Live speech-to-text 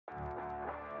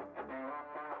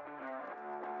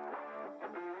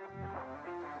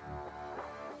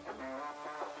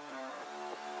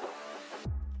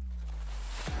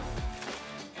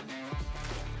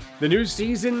The new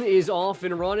season is off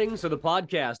and running, so the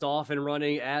podcast off and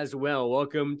running as well.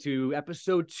 Welcome to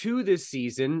episode 2 this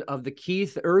season of the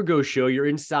Keith Urgo Show, your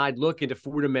inside look into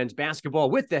Fordham men's basketball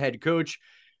with the head coach.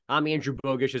 I'm Andrew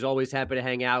Bogusch, as always, happy to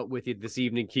hang out with you this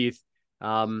evening, Keith.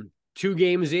 2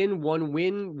 games in, 1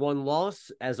 win, 1 loss.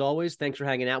 As always, thanks for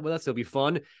hanging out with us. It'll be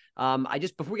fun. Before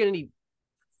we get any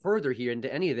further here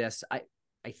into any of this, I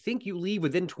think you leave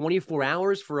within 24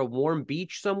 hours for a warm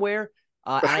beach somewhere.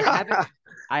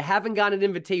 I haven't gotten an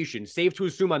invitation. Safe to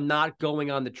assume I'm not going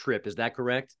on the trip. Is that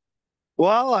correct?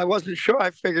 Well, I wasn't sure.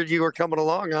 I figured you were coming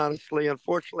along, honestly.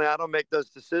 Unfortunately, I don't make those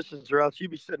decisions or else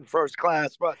you'd be sitting first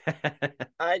class. But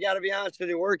I got to be honest with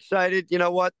you, we're excited. You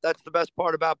know what? That's the best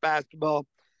part about basketball.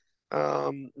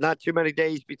 Not too many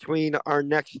days between our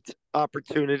next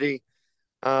opportunity.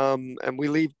 And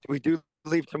we do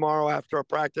leave tomorrow after our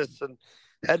practice and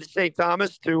head to St.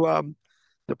 Thomas to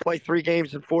play 3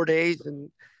 games in 4 days. And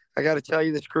I got to tell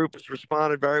you, this group has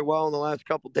responded very well in the last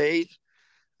couple of days.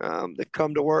 They've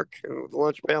come to work with the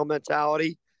lunch pail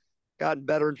mentality, gotten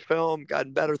better in film,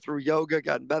 gotten better through yoga,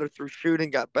 gotten better through shooting,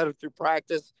 got better through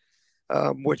practice,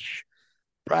 which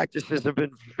practices have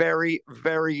been very,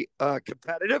 very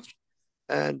competitive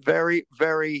and very,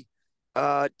 very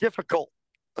difficult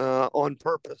on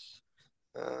purpose.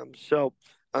 So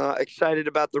excited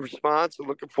about the response and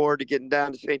looking forward to getting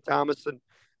down to St. Thomas and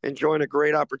enjoying a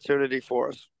great opportunity for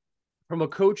us. From a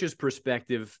coach's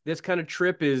perspective, this kind of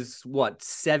trip is what,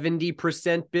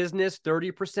 70% business,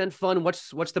 30% fun?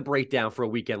 What's the breakdown for a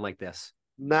weekend like this?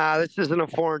 Nah, this isn't a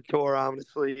foreign tour,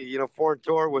 honestly. You know, foreign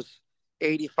tour was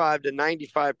 85 to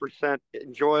 95%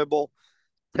 enjoyable,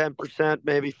 10%,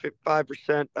 maybe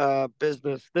 5%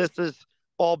 business. This is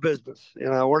all business. You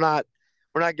know, we're not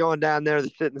going down there to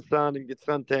sit in the sun and get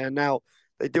suntan. Now,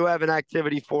 they do have an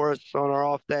activity for us on our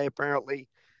off day, apparently,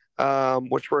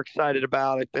 which we're excited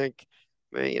about, I think.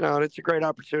 You know, and it's a great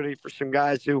opportunity for some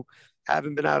guys who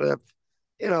haven't been out of,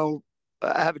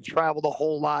 haven't traveled a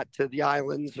whole lot to the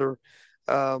islands or,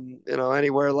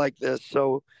 anywhere like this.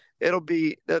 So there'll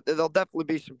definitely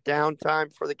be some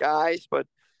downtime for the guys, but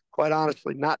quite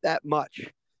honestly, not that much.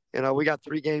 You know, we got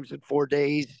 3 games in 4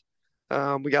 days.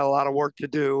 We got a lot of work to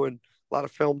do and a lot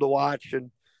of film to watch.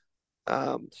 And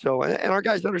our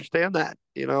guys understand that,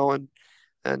 and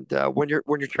when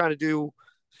you're trying to do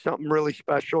something really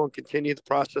special and continue the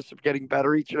process of getting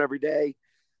better each and every day,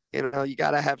 you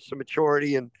got to have some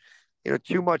maturity, and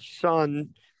too much sun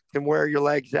can wear your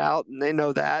legs out, and they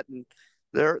know that, and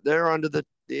they're under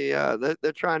they're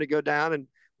trying to go down and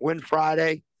win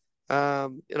Friday,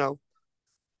 then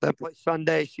play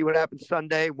Sunday, see what happens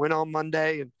Sunday, win on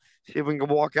Monday, and see if we can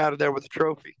walk out of there with a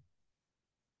trophy.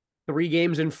 3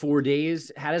 games in 4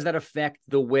 days. How does that affect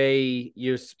the way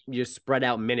you spread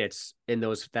out minutes in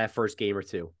that first game or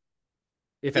 2?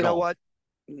 If at all? What?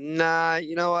 Nah,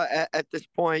 at this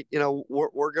point,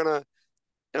 we're gonna,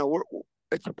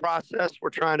 it's a process. We're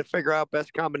trying to figure out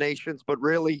best combinations, but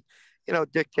really,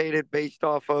 dictated based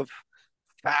off of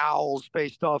fouls,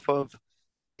 based off of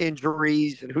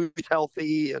injuries and who's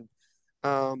healthy, and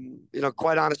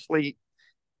quite honestly,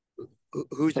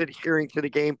 who's adhering to the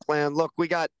game plan. Look, we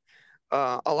got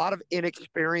a lot of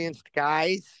inexperienced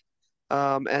guys,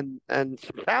 and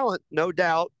some talent, no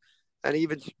doubt, and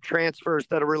even some transfers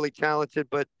that are really talented,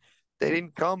 but they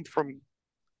didn't come from,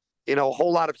 a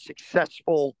whole lot of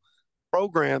successful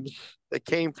programs. They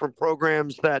came from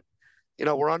programs that,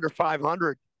 were under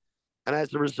 500. And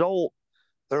as a result,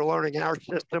 they're learning our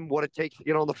system, what it takes to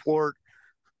get on the floor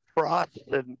for us.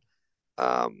 And,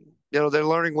 they're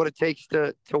learning what it takes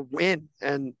to win.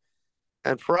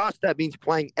 And for us, that means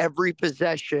playing every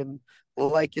possession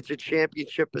like it's a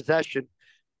championship possession.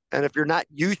 And if you're not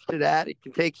used to that, it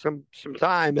can take some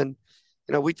time. And,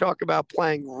 we talk about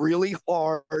playing really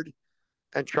hard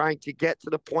and trying to get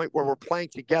to the point where we're playing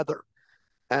together.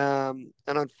 And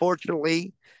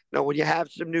unfortunately, when you have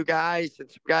some new guys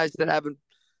and some guys that haven't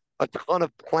a ton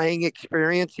of playing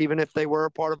experience, even if they were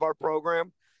a part of our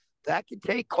program, that can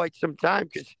take quite some time,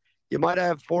 because you might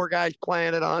have 4 guys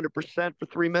playing at 100% for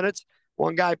 3 minutes,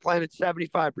 one guy playing at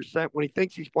 75% when he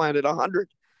thinks he's playing at 100.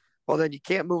 Well, then you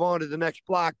can't move on to the next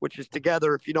block, which is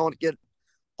together, if you don't get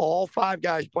all 5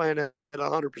 guys playing at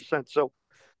 100%. So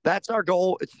that's our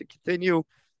goal. It's to continue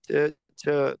to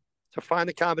find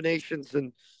the combinations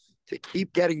and to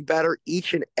keep getting better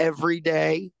each and every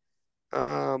day.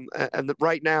 And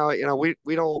right now, I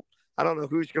don't know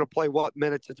who's going to play what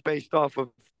minutes. It's based off of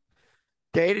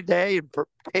day to day and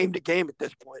game to game at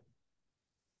this point.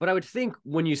 But I would think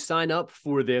when you sign up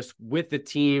for this with the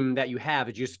team that you have,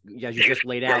 as you just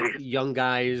laid out, young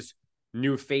guys,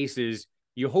 new faces,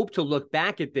 you hope to look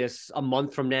back at this a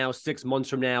month from now, 6 months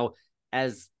from now,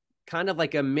 as kind of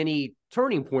like a mini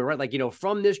turning point, right? Like,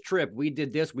 from this trip, we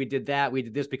did this, we did that, we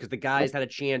did this because the guys had a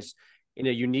chance in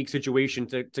a unique situation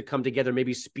to come together,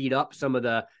 maybe speed up some of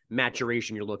the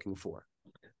maturation you're looking for.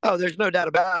 Oh, there's no doubt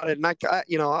about it. And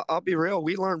I'll be real.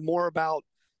 We learned more about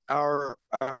our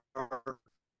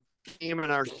team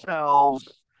and ourselves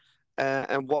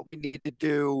and what we need to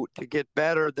do to get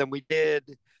better than we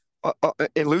did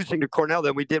in losing to Cornell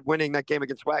than we did winning that game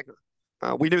against Wagner.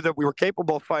 We knew that we were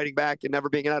capable of fighting back and never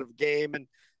being out of a game and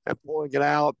pulling it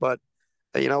out. But,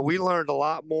 we learned a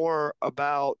lot more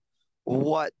about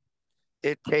what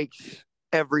it takes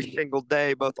every single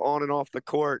day, both on and off the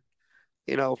court,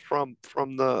 from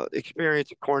the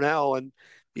experience of Cornell. And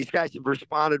these guys have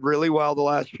responded really well the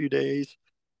last few days.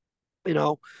 We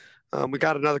got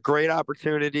another great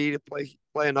opportunity to play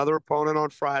another opponent on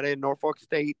Friday in Norfolk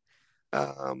State.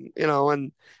 And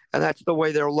that's the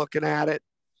way they're looking at it.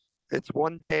 It's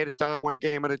one day at a time, one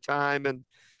game at a time, and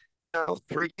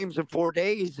 3 games in 4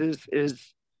 days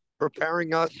is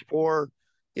preparing us for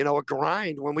a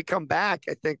grind. When we come back,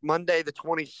 I think Monday the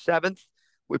 27th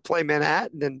we play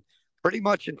Manhattan, and pretty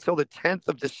much until the 10th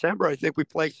of December, I think we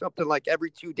play something like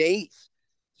every 2 days.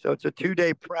 So it's a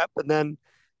 2-day prep, and then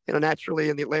naturally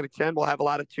in the Atlantic 10 we'll have a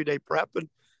lot of 2-day prep, and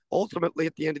ultimately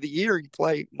at the end of the year you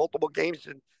play multiple games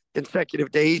in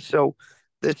consecutive days. So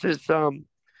this is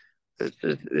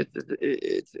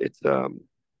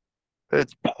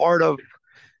it's part of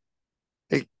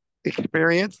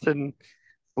experience and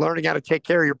learning how to take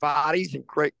care of your bodies and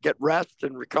get rest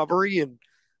and recovery.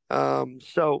 And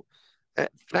so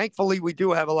thankfully we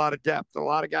do have a lot of depth, a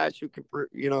lot of guys who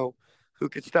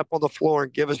can step on the floor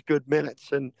and give us good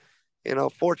minutes. And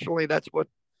fortunately that's what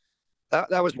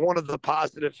that was one of the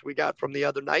positives we got from the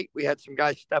other night. We had some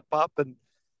guys step up and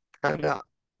kind of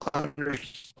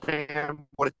understand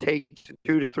what it takes in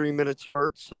 2 to 3 minutes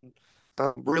hurts.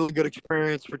 Really good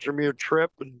experience for Jameer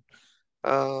Tripp and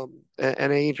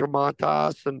Angel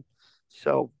Montas, and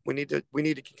so we need to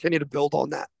continue to build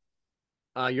on that.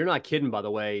 You're not kidding, by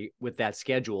the way, with that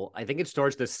schedule. I think it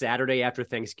starts the Saturday after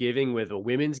Thanksgiving with a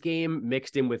women's game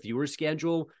mixed in with your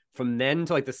schedule. From then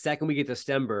to like the second week of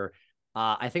December,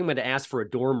 I think I'm going to ask for a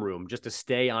dorm room just to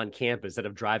stay on campus instead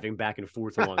of driving back and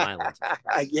forth to Long Island.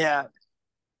 Yeah.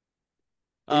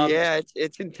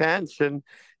 It's intense. And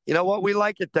you know what? We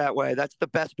like it that way. That's the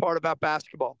best part about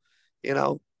basketball.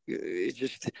 It's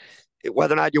just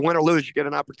whether or not you win or lose, you get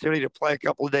an opportunity to play a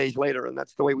couple of days later. And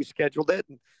that's the way we scheduled it.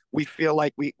 And we feel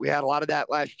like we had a lot of that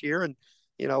last year. And,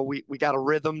 we got a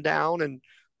rhythm down, and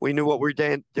we knew what we were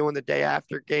doing the day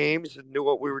after games and knew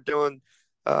what we were doing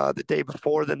the day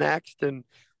before the next. And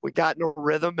we got in a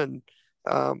rhythm and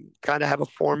kind of have a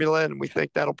formula. And we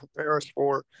think that'll prepare us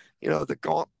for, the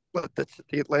gauntlet that's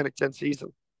the Atlantic 10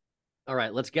 season. All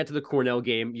right, let's get to the Cornell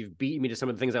game. You've beaten me to some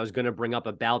of the things I was going to bring up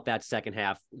about that second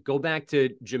half. Go back to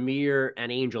Jameer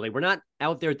and Angel. They were not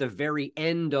out there at the very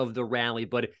end of the rally,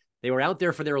 but they were out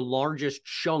there for their largest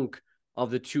chunk of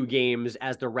the 2 games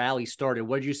as the rally started.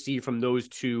 What did you see from those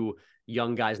 2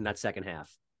 young guys in that second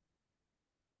half?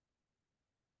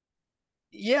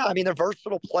 Yeah, I mean, they're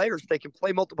versatile players. They can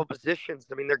play multiple positions.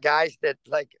 I mean, they're guys that,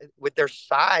 like, with their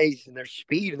size and their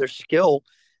speed and their skill,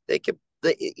 they can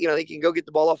go get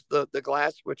the ball off the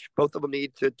glass, which both of them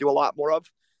need to do a lot more of.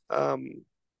 And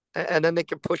then they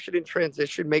can push it in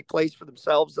transition, make plays for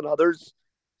themselves and others.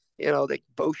 They can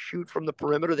both shoot from the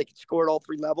perimeter. They can score at all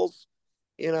 3 levels.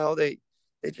 They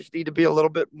just need to be a little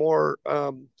bit more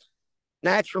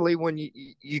naturally when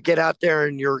you get out there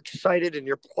and you're excited and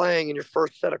you're playing in your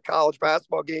first set of college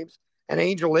basketball games. And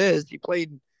Angel he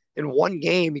played in 1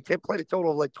 game. He played a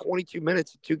total of like 22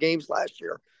 minutes in 2 games last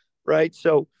year. Right.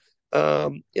 So,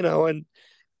 the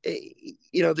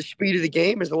speed of the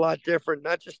game is a lot different,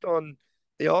 not just on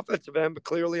the offensive end, but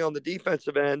clearly on the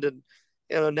defensive end. And,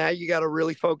 now you got to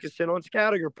really focus in on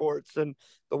scouting reports and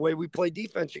the way we play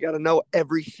defense. You got to know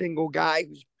every single guy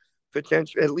who's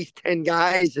potential, at least 10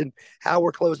 guys, and how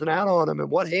we're closing out on them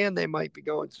and what hand they might be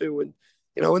going to. And,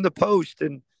 in the post.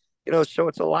 And, so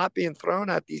it's a lot being thrown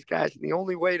at these guys. And the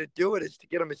only way to do it is to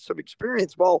get them some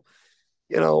experience. Well,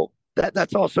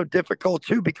 that's also difficult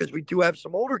too, because we do have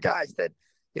some older guys that,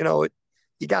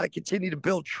 you got to continue to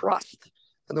build trust.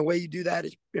 And the way you do that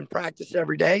is in practice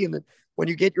every day. And then when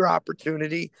you get your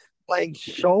opportunity, playing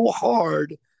so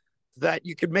hard that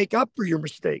you can make up for your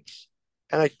mistakes.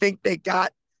 And I think they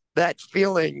got that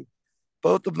feeling.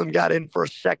 Both of them got in for a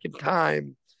second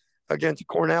time against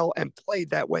Cornell and played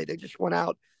that way. They just went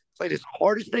out, played as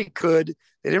hard as they could.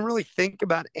 They didn't really think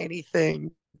about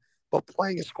anything but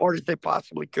playing as hard as they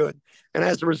possibly could. And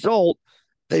as a result,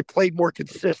 they played more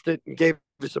consistent and gave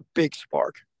us a big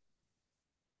spark.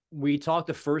 We talked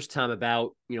the first time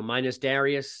about, minus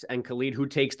Darius and Khalid, who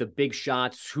takes the big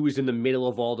shots, who's in the middle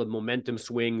of all the momentum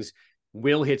swings.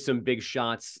 Will hit some big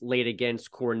shots late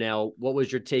against Cornell. What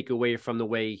was your takeaway from the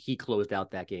way he closed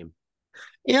out that game?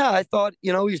 Yeah, I thought,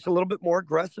 he's a little bit more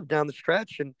aggressive down the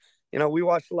stretch. And, we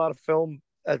watched a lot of film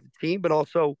as a team, but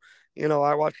also,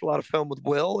 I watched a lot of film with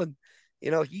Will. And,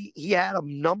 he had a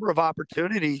number of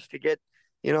opportunities to get,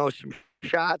 some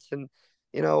shots. And,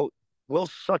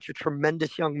 Will's such a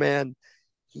tremendous young man.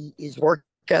 His work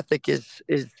ethic is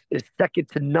second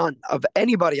to none of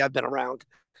anybody I've been around.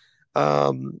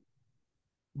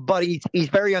 But he's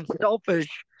very unselfish,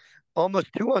 almost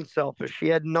too unselfish. He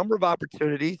had a number of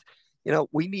opportunities.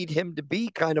 We need him to be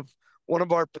kind of one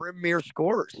of our premier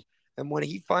scorers. And when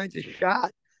he finds a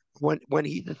shot, when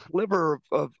he's a sliver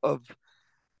of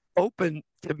open,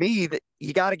 to me, that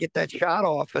you got to get that shot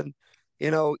off. And,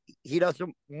 he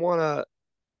doesn't want to,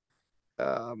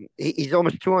 he's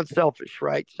almost too unselfish,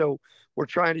 right? So we're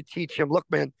trying to teach him, look,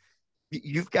 man,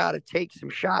 you've got to take some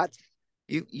shots.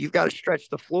 You've got to stretch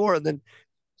the floor and then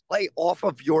play off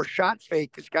of your shot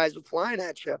fake because guys are flying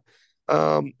at you.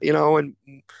 And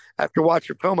after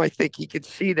watching film, I think he could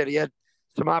see that he had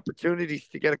some opportunities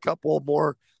to get a couple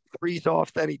more threes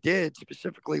off than he did,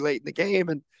 specifically late in the game.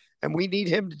 And we need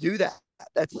him to do that.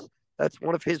 That's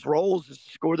one of his roles, is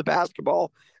to score the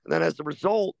basketball. And then as a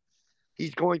result,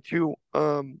 he's going to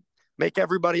make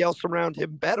everybody else around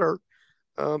him better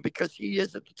because he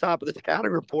is at the top of the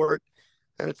scouting report.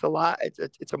 And it's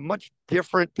a much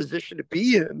different position to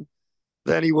be in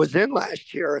than he was in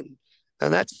last year.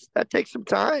 And that takes some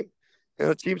time.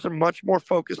 The teams are much more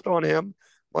focused on him,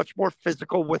 much more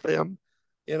physical with him.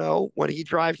 When he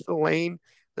drives the lane,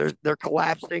 they're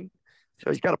collapsing.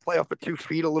 So he's got to play off of 2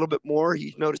 feet a little bit more.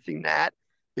 He's noticing that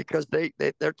because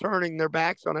they're turning their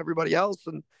backs on everybody else,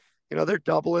 and they're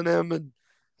doubling him and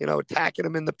attacking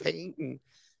him in the paint. And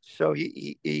so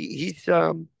he's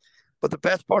but the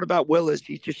best part about Will is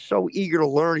he's just so eager to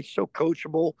learn. He's so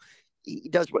coachable. He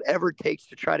does whatever it takes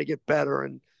to try to get better.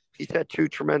 And he's had 2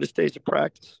 tremendous days of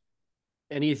practice.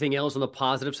 Anything else on the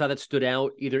positive side that stood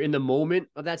out, either in the moment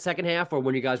of that second half or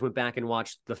when you guys went back and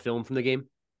watched the film from the game?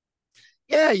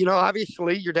 Yeah,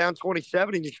 obviously you're down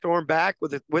 27 and you storm back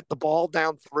with the ball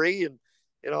down 3,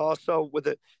 and also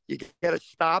you get a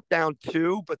stop down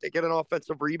 2, but they get an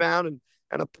offensive rebound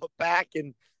and a put back,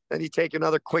 and then you take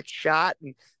another quick shot,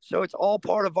 and so it's all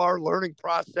part of our learning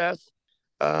process.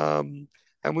 And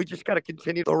we just got to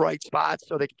continue the right spots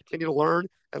so they can continue to learn.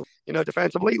 And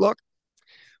defensively, look,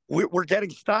 we're getting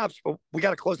stops, but we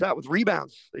got to close out with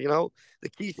rebounds. The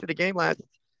keys to the game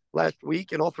last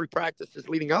week and all 3 practices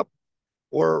leading up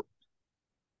were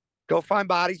go find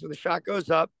bodies when the shot goes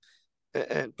up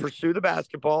and pursue the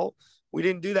basketball. We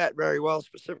didn't do that very well,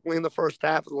 specifically in the first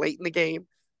half. Late in the game,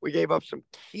 we gave up some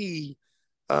key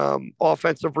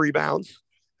offensive rebounds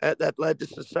that led to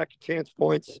some second chance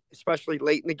points, especially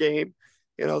late in the game.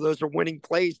 Those are winning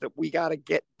plays that we got to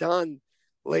get done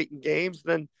late in games.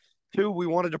 Then 2, we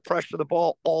wanted to pressure the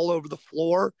ball all over the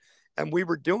floor, and we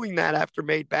were doing that after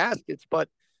made baskets, but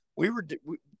we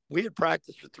had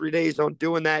practiced for 3 days on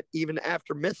doing that even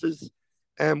after misses,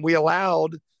 and we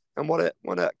allowed. And what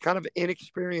a kind of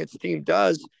inexperienced team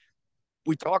does,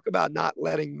 we talk about not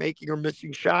letting making or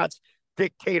missing shots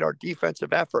dictate our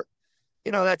defensive effort.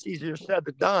 That's easier said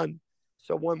than done.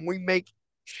 So when we make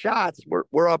shots,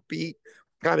 we're upbeat,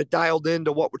 kind of dialed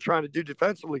into what we're trying to do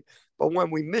defensively. But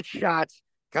when we miss shots,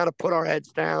 kind of put our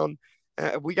heads down.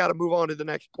 We got to move on to the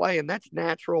next play, and that's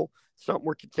natural, something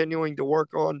we're continuing to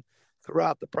work on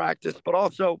throughout the practice. But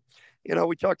also,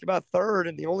 we talked about third,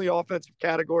 and the only offensive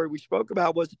category we spoke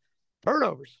about was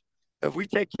turnovers. If we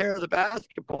take care of the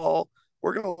basketball,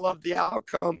 we're going to love the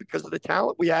outcome because of the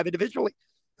talent we have individually.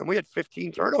 And we had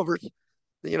 15 turnovers,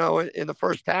 in the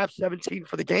first half, 17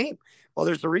 for the game. Well,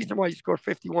 there's a reason why you scored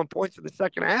 51 points in the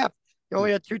second half. You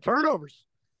only had 2 turnovers,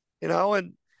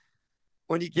 and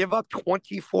when you give up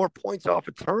 24 points off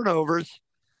of turnovers,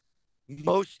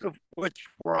 most of which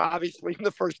were obviously in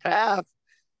the first half,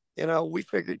 we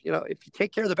figured, if you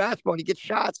take care of the basketball and you get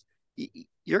shots,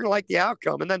 you're going to like the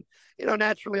outcome. And then,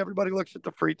 naturally everybody looks at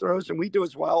the free throws, and we do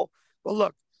as well. But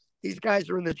look, these guys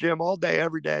are in the gym all day,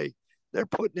 every day. They're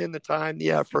putting in the time,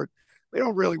 the effort. We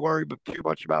don't really worry too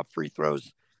much about free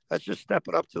throws. That's just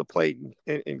stepping up to the plate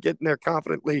and getting there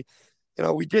confidently.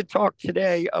 We did talk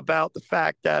today about the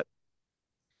fact that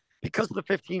because of the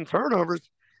 15 turnovers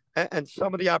and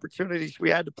some of the opportunities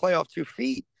we had to play off 2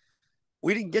 feet,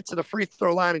 we didn't get to the free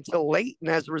throw line until late.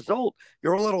 And as a result,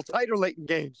 you're a little tighter late in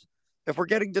games. If we're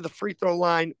getting to the free throw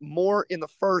line more in the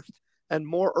first and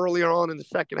more earlier on in the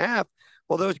second half,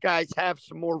 well, those guys have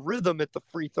some more rhythm at the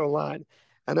free throw line.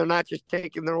 and they're not just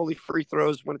taking their only free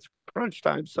throws when it's crunch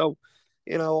time. So,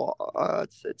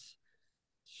 it's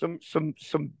some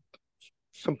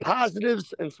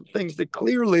positives and some things that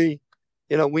clearly,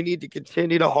 we need to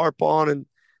continue to harp on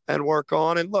and work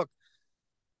on. And look,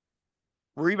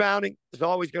 rebounding is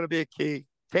always going to be a key.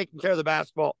 Taking care of the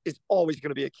basketball is always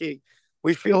going to be a key.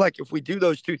 We feel like if we do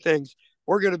those two things,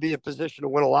 we're going to be in position to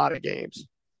win a lot of games.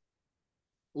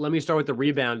 Let me start with the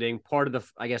rebounding. Part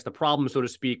of the problem, so to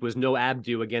speak, was no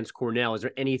Abdu against Cornell. Is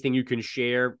there anything you can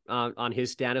share on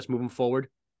his status moving forward?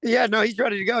 Yeah, no, he's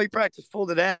ready to go. He practiced full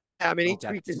today. I mean, he Okay.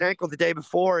 tweaked his ankle the day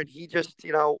before, and he just,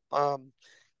 he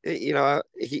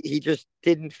just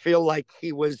didn't feel like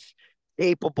he was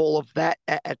capable of that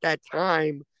at that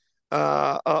time,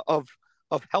 of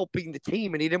helping the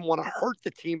team, and he didn't want to hurt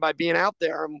the team by being out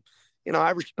there. And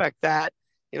I respect that.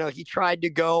 He tried to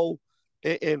go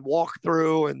and walk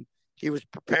through, and he was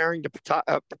preparing to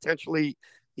potentially,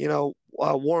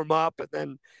 warm up, and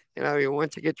then he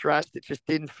went to get dressed. It just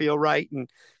didn't feel right. And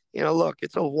look,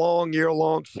 it's a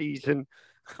year-long season.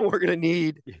 We're going to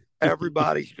need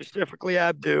everybody, specifically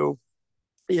Abdu,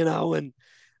 and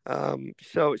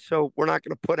so we're not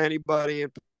going to put anybody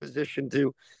in position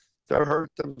to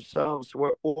hurt themselves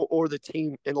or the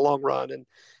team in the long run.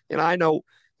 And I know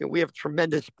we have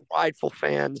tremendous prideful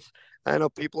fans. I know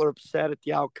people are upset at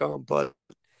the outcome, but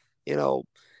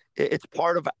it's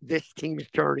part of this team's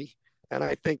journey. And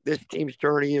I think this team's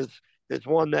journey is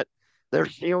one that their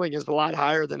ceiling is a lot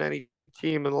higher than any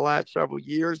team in the last several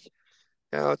years.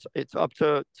 It's up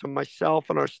to myself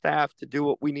and our staff to do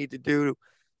what we need to do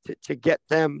to get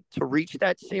them to reach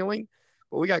that ceiling.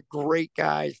 But we got great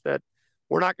guys that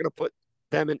we're not going to put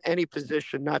them in any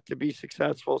position not to be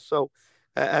successful. So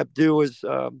Abdu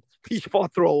he's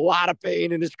fought through a lot of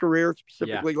pain in his career,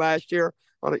 specifically last year.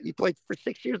 He played for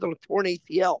 6 years on a torn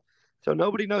ACL. So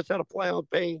nobody knows how to play on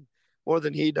pain more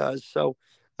than he does. So,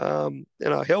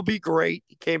 he'll be great.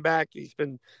 He came back. He's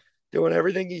been doing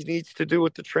everything he needs to do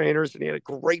with the trainers, and he had a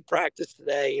great practice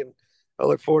today. And I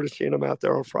look forward to seeing him out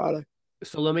there on Friday.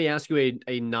 So let me ask you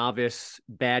a novice,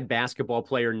 bad basketball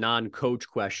player, non-coach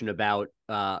question about,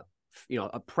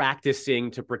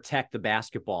 practicing to protect the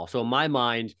basketball. So in my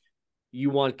mind, you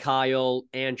want Kyle,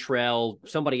 Antrell,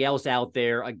 somebody else out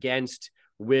there against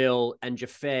Will and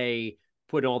Jaffe,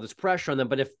 putting all this pressure on them.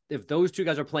 But if those two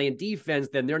guys are playing defense,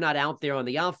 then they're not out there on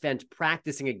the offense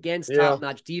practicing against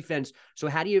top-notch defense. So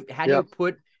how do you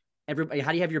put everybody?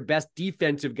 How do you have your best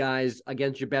defensive guys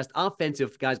against your best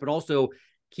offensive guys, but also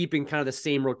keeping kind of the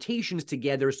same rotations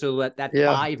together so that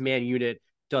 5-man unit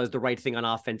does the right thing on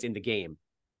offense in the game?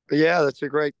 Yeah, that's a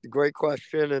great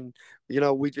question. And,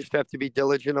 we just have to be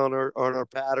diligent on our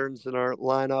patterns and our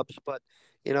lineups. But,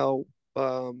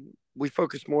 we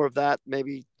focus more of that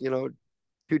maybe,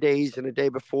 2 days and a day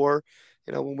before.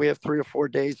 When we have 3 or 4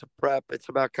 days of prep, it's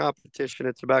about competition.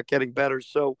 It's about getting better.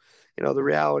 So, the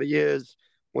reality is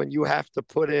when you have to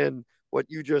put in what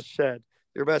you just said,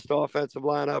 your best offensive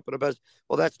lineup and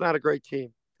that's not a great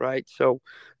team, right? So,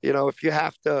 if you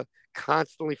have to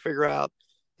constantly figure out,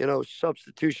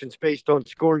 substitutions based on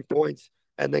scoring points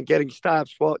and then getting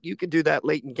stops, well, you can do that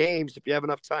late in games if you have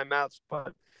enough timeouts.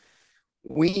 But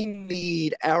we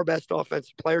need our best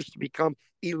offensive players to become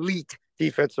elite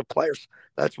defensive players.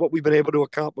 That's what we've been able to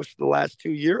accomplish the last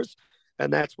 2 years,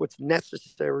 and that's what's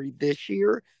necessary this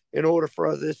year in order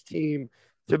for this team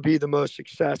to be the most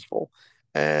successful.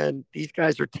 And these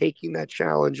guys are taking that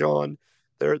challenge on.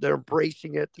 They're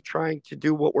embracing it. They're trying to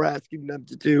do what we're asking them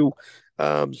to do.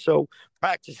 So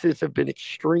practices have been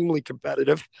extremely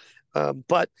competitive,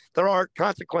 but there are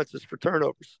consequences for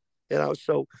turnovers.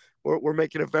 So we're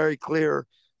making it very clear.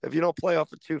 If you don't play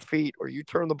off of 2 feet or you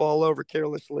turn the ball over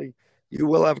carelessly, you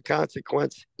will have a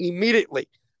consequence immediately,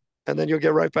 and then you'll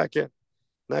get right back in. And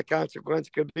that consequence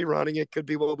could be running. It could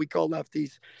be what we call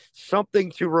lefties, something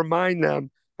to remind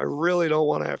them, I really don't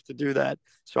want to have to do that.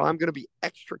 So I'm going to be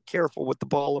extra careful with the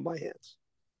ball in my hands.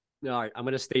 All right, I'm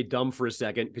going to stay dumb for a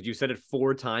second because you said it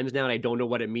 4 times now, and I don't know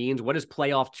what it means. What does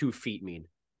play off 2 feet mean?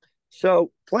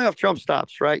 So playoff jump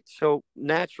stops, right? So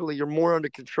naturally, you're more under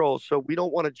control. So we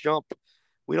don't want to jump.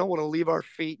 We don't want to leave our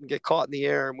feet and get caught in the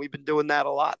air. And we've been doing that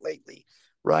a lot lately,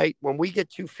 right? When we get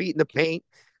 2 feet in the paint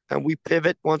and we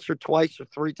pivot once or twice or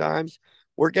 3 times,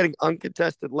 we're getting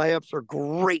uncontested layups or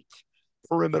great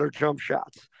perimeter jump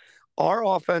shots. Our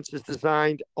offense is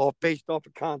designed based off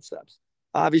of concepts.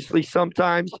 Obviously,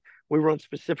 sometimes we run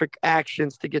specific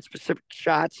actions to get specific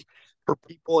shots for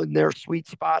people in their sweet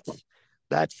spots.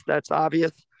 That's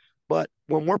obvious. But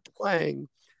when we're playing,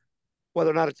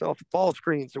 whether or not it's off ball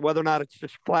screens or whether or not it's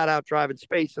just flat out driving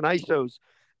space and ISOs,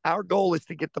 our goal is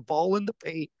to get the ball in the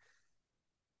paint,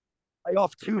 play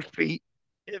off 2 feet,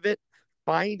 pivot,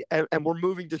 and we're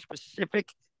moving to specific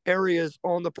areas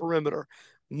on the perimeter.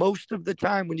 Most of the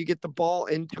time, when you get the ball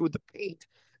into the paint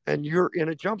and you're in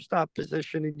a jump stop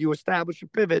position and you establish a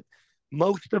pivot,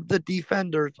 most of the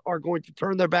defenders are going to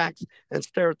turn their backs and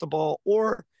stare at the ball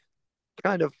or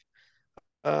kind of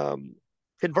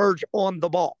converge on the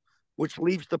ball, which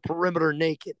leaves the perimeter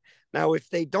naked. Now, if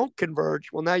they don't converge,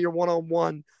 well, now you're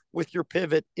one-on-one with your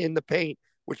pivot in the paint,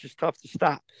 which is tough to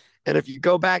stop. And if you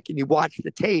go back and you watch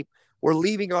the tape, we're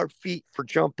leaving our feet for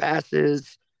jump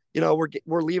passes.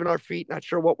 We're leaving our feet, not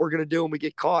sure what we're going to do, and we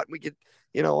get caught, and we get,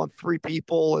 on three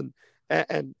people, and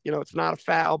it's not a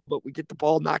foul, but we get the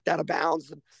ball knocked out of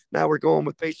bounds, and now we're going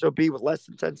with base OB with less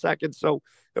than 10 seconds. So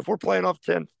if we're playing off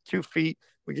 2 feet,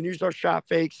 we can use our shot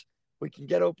fakes, we can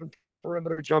get open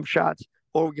perimeter jump shots,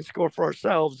 or we can score for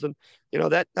ourselves, and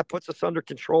that puts us under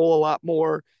control a lot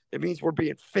more. It means we're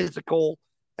being physical,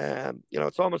 and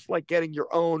it's almost like getting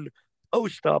your own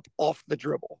post up off the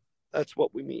dribble. That's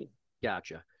what we mean.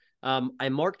 Gotcha. I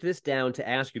marked this down to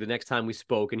ask you the next time we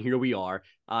spoke, and here we are.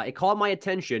 It caught my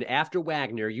attention after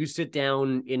Wagner. You sit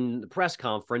down in the press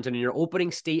conference, and in your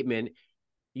opening statement,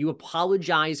 you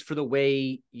apologize for the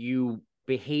way you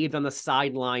behaved on the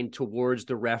sideline towards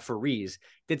the referees.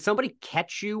 Did somebody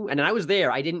catch you? And I was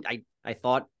there. I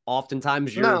thought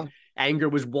oftentimes your anger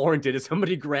was warranted. Did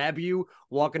somebody grab you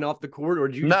walking off the court, or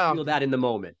did you feel that in the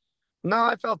moment? No,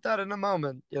 I felt that in the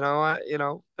moment,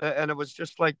 and it was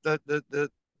just like the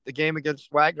game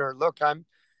against Wagner. Look,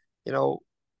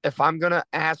 if I'm going to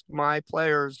ask my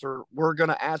players, or we're going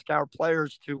to ask our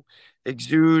players to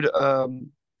exude,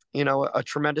 a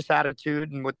tremendous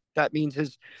attitude. And what that means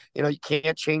is, you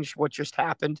can't change what just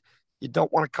happened. You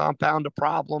don't want to compound a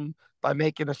problem by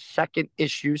making a second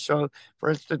issue. So, for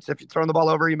instance, if you throw the ball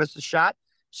over, you miss a shot,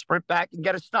 sprint back and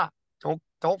get a stop.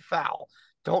 Don't foul.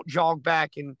 Don't jog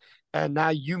back and now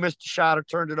you missed a shot or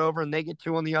turned it over and they get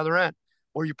 2 on the other end.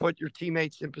 Or you put your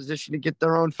teammates in position to get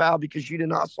their own foul because you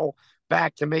didn't hustle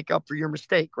back to make up for your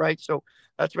mistake, right? So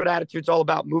that's what attitude's all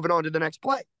about, moving on to the next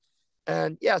play.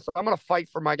 And yes, I'm going to fight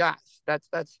for my guys. That's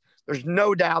there's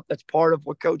no doubt that's part of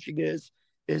what coaching is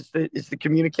the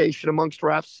communication amongst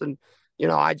refs. And,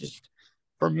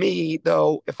 for me,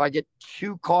 though, if I get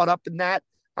too caught up in that,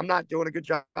 I'm not doing a good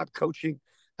job coaching.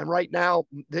 And right now,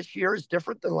 this year is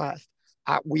different than last.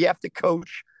 We have to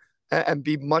coach and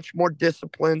be much more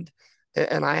disciplined,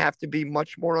 and I have to be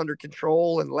much more under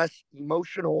control and less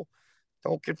emotional.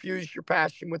 Don't confuse your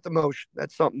passion with emotion.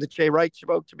 That's something that Jay Wright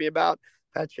spoke to me about.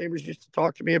 Pat Chambers used to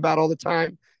talk to me about all the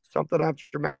time. Something I've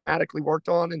dramatically worked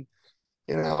on. And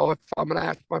if I'm going to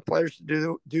ask my players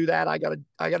to do that, I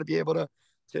gotta be able to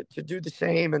do the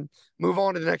same and move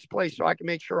on to the next play, so I can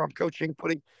make sure I'm coaching,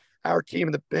 putting our team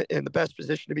in the best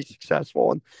position to be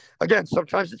successful. And again,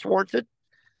 sometimes it's warranted.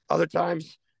 Other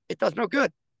times it does no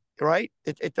good, right?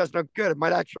 It does no good. It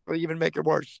might actually even make it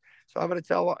worse. So I'm going to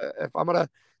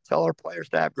tell our players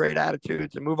to have great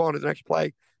attitudes and move on to the next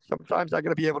play, sometimes I'm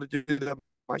going to be able to do them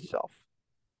myself.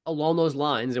 Along those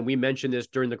lines, and we mentioned this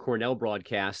during the Cornell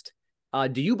broadcast,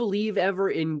 do you believe ever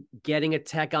in getting a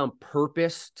tech on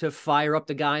purpose to fire up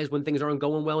the guys when things aren't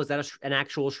going well? Is that an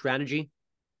actual strategy?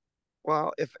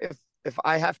 Well, if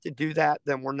I have to do that,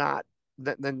 then we're not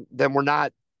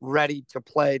ready to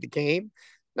play the game.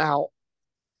 Now,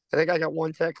 I think I got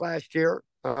 1 tech last year,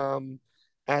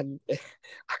 and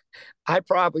I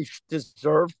probably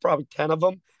deserved 10 of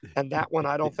them, and that one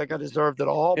I don't think I deserved at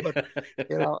all. But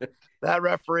that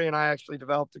referee and I actually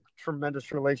developed a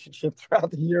tremendous relationship throughout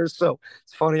the years. So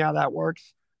it's funny how that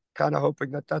works. Kind of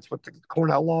hoping that that's what the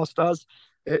Cornell loss does.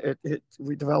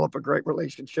 We develop a great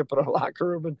relationship in our locker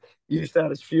room and use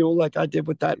that as fuel, like I did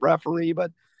with that referee.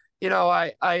 But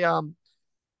I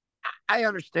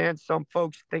understand some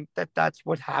folks think that that's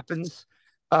what happens,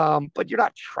 but you're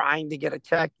not trying to get a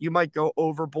tech. You might go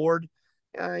overboard,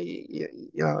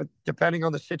 depending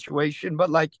on the situation. But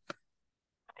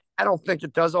I don't think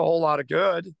it does a whole lot of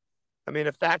good. I mean,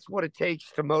 if that's what it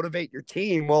takes to motivate your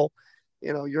team, well,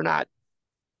 you're not.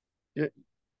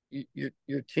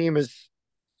 Your team is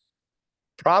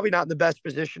probably not in the best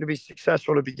position to be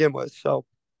successful to begin with. So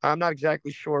I'm not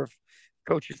exactly sure if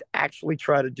coaches actually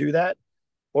try to do that,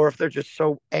 or if they're just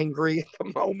so angry at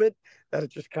the moment that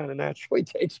it just kind of naturally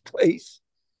takes place.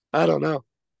 I don't know.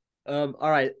 All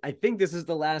right. I think this is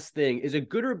the last thing. Is it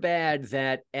good or bad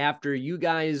that after you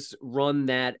guys run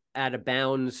that out of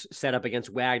bounds setup against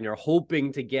Wagner,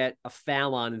 hoping to get a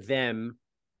foul on them,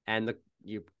 and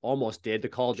you almost did, the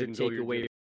call didn't take away